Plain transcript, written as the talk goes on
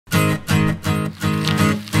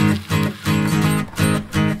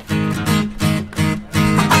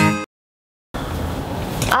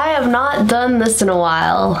have not done this in a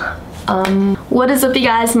while. What is up, you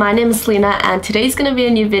guys? My name is Selena, and today's gonna be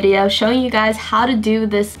a new video showing you guys how to do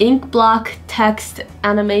this ink block text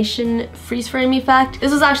animation freeze frame effect.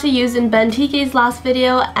 This was actually used in Benn Tk's last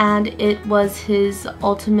video, and it was his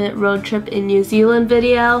ultimate road trip in New Zealand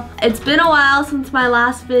video. It's been a while since my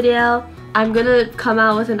last video. I'm gonna come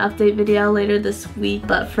out with an update video later this week,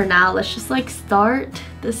 but for now, let's just like start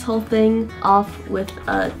this whole thing off with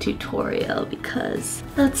a tutorial because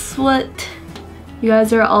that's what you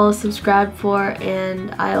guys are all subscribed for,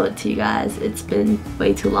 and I owe it to you guys. It's been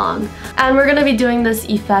way too long. And we're gonna be doing this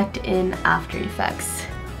effect in After Effects.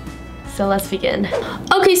 So let's begin.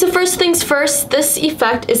 Okay, so first things first, this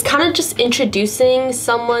effect is kind of just introducing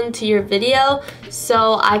someone to your video.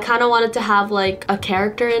 So I kind of wanted to have like a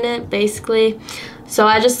character in it, basically. So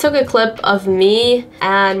I just took a clip of me,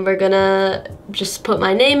 and we're gonna just put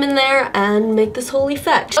my name in there and make this whole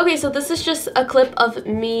effect. Okay, so this is just a clip of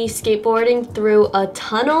me skateboarding through a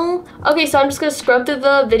tunnel. Okay, so I'm just gonna scrub through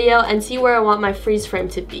the video and see where I want my freeze frame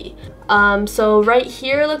to be. So right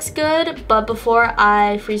here looks good, but before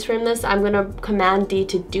I freeze frame this, I'm gonna Command D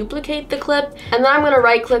to duplicate the clip, and then I'm gonna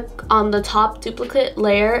right click on the top duplicate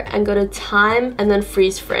layer and go to time and then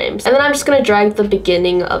freeze frames. And then I'm just gonna drag the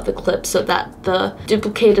beginning of the clip so that the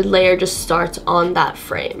duplicated layer just starts on that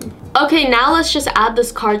frame. Okay, now let's just add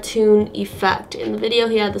this cartoon effect. In the video,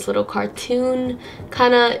 he had this little cartoon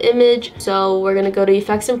kind of image. So we're gonna go to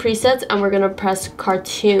effects and presets, and we're gonna press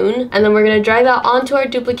cartoon, and then we're gonna drag that onto our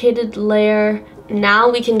duplicated layer. Now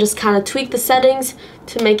we can just kind of tweak the settings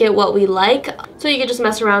to make it what we like. So you can just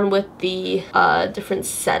mess around with the different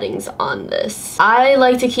settings on this. I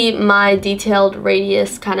like to keep my detailed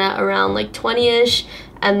radius kind of around like 20-ish,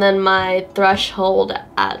 and then my threshold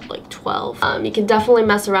at like 12. You can definitely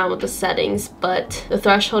mess around with the settings, but the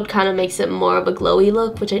threshold kind of makes it more of a glowy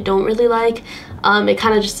look, which I don't really like. It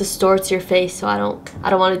kind of just distorts your face, so I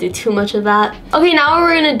don't want to do too much of that. Okay, now what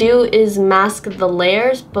we're gonna do is mask the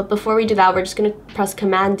layers, but before we do that, we're just gonna press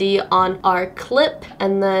Command D on our clip,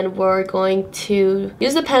 and then we're going to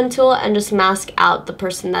use the pen tool and just mask out the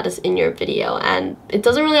person that is in your video. And it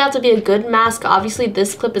doesn't really have to be a good mask. Obviously,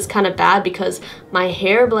 this clip is kind of bad because my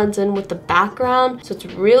hair blends in with the background, so it's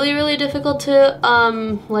really difficult to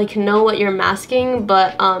like know what you're masking,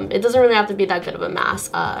 but it doesn't really have to be that good of a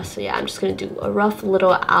mask. So yeah, I'm just gonna do a rough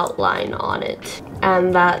little outline on it,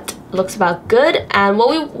 and that looks about good. And what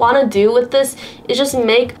we want to do with this is just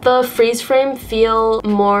make the freeze frame feel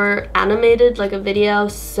more animated, like a video.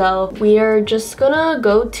 So we are just gonna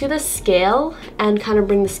go to the scale and kind of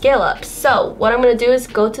bring the scale up. So what I'm gonna do is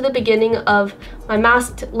go to the beginning of my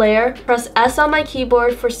masked layer, press S on my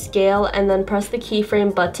keyboard for scale, and then press the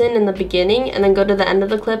keyframe button in the beginning, and then go to the end of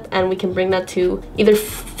the clip, and we can bring that to either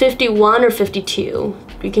 51 or 52.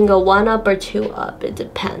 We can go 1 up or 2 up, it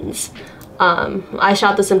depends. I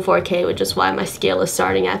shot this in 4K, which is why my scale is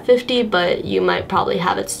starting at 50, but you might probably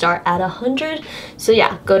have it start at 100. So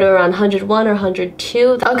yeah, go to around 101 or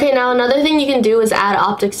 102. Okay, now another thing you can do is add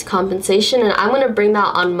optics compensation, and I'm gonna bring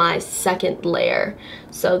that on my second layer.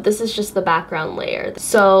 So this is just the background layer.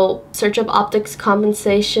 So search up optics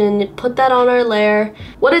compensation, put that on our layer.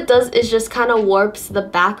 What it does is just kind of warps the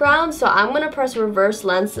background. So I'm gonna press reverse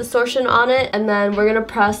lens distortion on it, and then we're gonna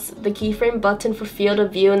press the keyframe button for field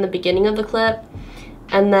of view in the beginning of the clip,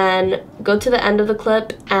 and then go to the end of the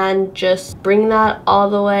clip and just bring that all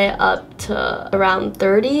the way up to around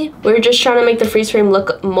 30. We're just trying to make the freeze frame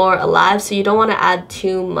look more alive, so you don't want to add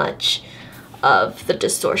too much of the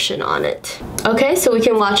distortion on it. Okay, so we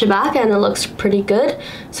can watch it back and it looks pretty good.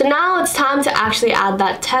 So now it's time to actually add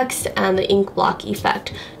that text and the ink block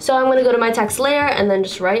effect. So I'm gonna go to my text layer and then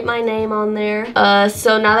just write my name on there.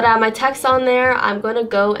 So now that I have my text on there, I'm gonna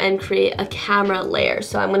go and create a camera layer.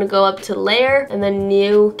 So I'm gonna go up to layer and then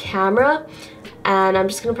new camera, and I'm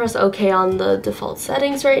just gonna press OK on the default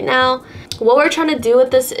settings right now. What we're trying to do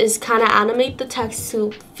with this is kind of animate the text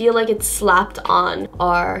to feel like it's slapped on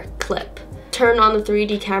our clip. Turn on the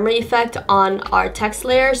 3D camera effect on our text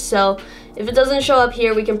layer. So if it doesn't show up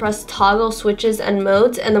here, we can press toggle switches and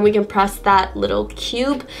modes, and then we can press that little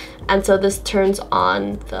cube, and so this turns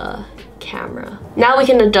on the camera. Now we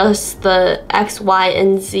can adjust the X, Y,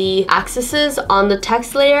 and Z axes on the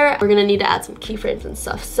text layer. We're gonna need to add some keyframes and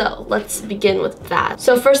stuff, so let's begin with that.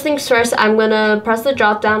 So first things first, I'm gonna press the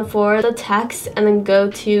drop down for the text and then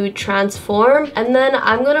go to transform, and then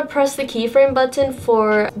I'm gonna press the keyframe button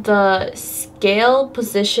for the scale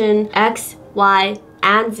position X, Y,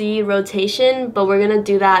 and Z rotation, but we're gonna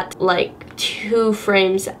do that like 2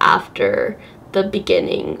 frames after the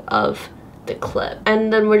beginning of the clip.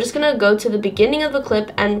 And then we're just gonna go to the beginning of the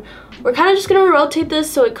clip, and we're kind of just gonna rotate this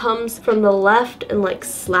so it comes from the left and like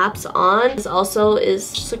slaps on. This also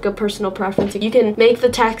is just like a personal preference. You can make the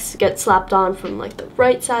text get slapped on from like the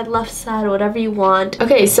right side, left side, whatever you want.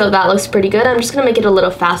 Okay, so that looks pretty good. I'm just gonna make it a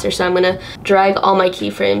little faster, so I'm gonna drag all my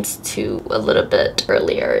keyframes to a little bit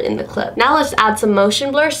earlier in the clip. Now let's add some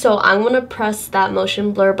motion blur. So I'm gonna press that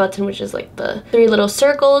motion blur button, which is like the 3 little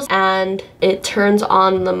circles, and it turns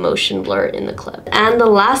on the motion blur in the clip. And the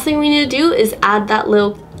last thing we need to do is add that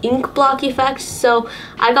little ink block effect. So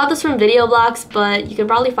I got this from Video Blocks, but you can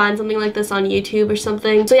probably find something like this on YouTube or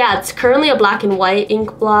something. So yeah, it's currently a black and white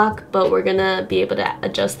ink block, but we're gonna be able to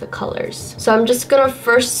adjust the colors. So I'm just gonna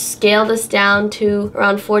first scale this down to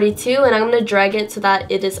around 42, and I'm gonna drag it so that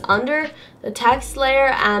it is under the text layer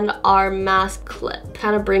and our mask clip.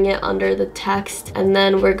 Kind of bring it under the text, and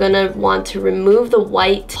then we're gonna want to remove the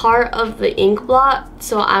white part of the ink blot.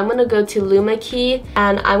 So I'm gonna go to Luma key,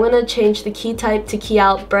 and I'm gonna change the key type to key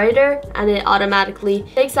out brighter, and it automatically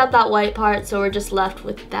takes out that white part, so we're just left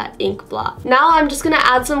with that ink blot. Now I'm just gonna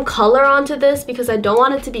add some color onto this because I don't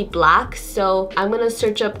want it to be black. So I'm gonna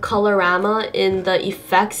search up Colorama in the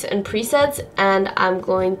effects and presets, and I'm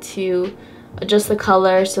going to adjust the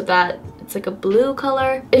color so that it's like a blue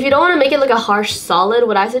color. If you don't want to make it like a harsh solid,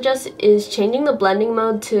 what I suggest is changing the blending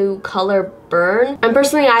mode to color burn. And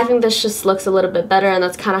personally, I think this just looks a little bit better, and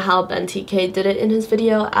that's kind of how Benn Tk did it in his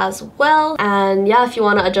video as well. And yeah, if you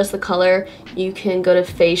want to adjust the color, you can go to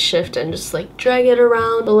phase shift and just like drag it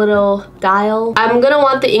around the little dial. I'm gonna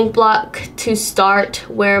want the ink block to start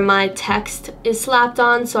where my text is slapped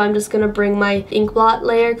on, so I'm just gonna bring my ink blot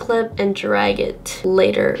layer clip and drag it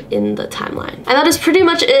later in the timeline. And that is pretty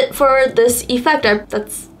much it for this effect.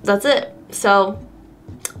 That's it. So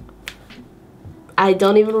I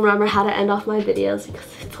don't even remember how to end off my videos because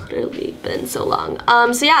it's literally been so long.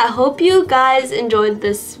 So yeah, I hope you guys enjoyed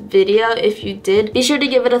this video. If you did, be sure to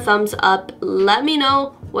give it a thumbs up. Let me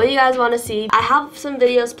know what you guys want to see. I have some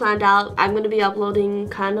videos planned out. I'm going to be uploading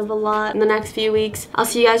kind of a lot in the next few weeks. I'll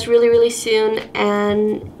see you guys really soon.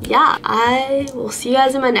 And yeah, I will see you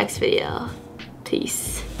guys in my next video.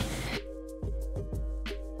 Peace.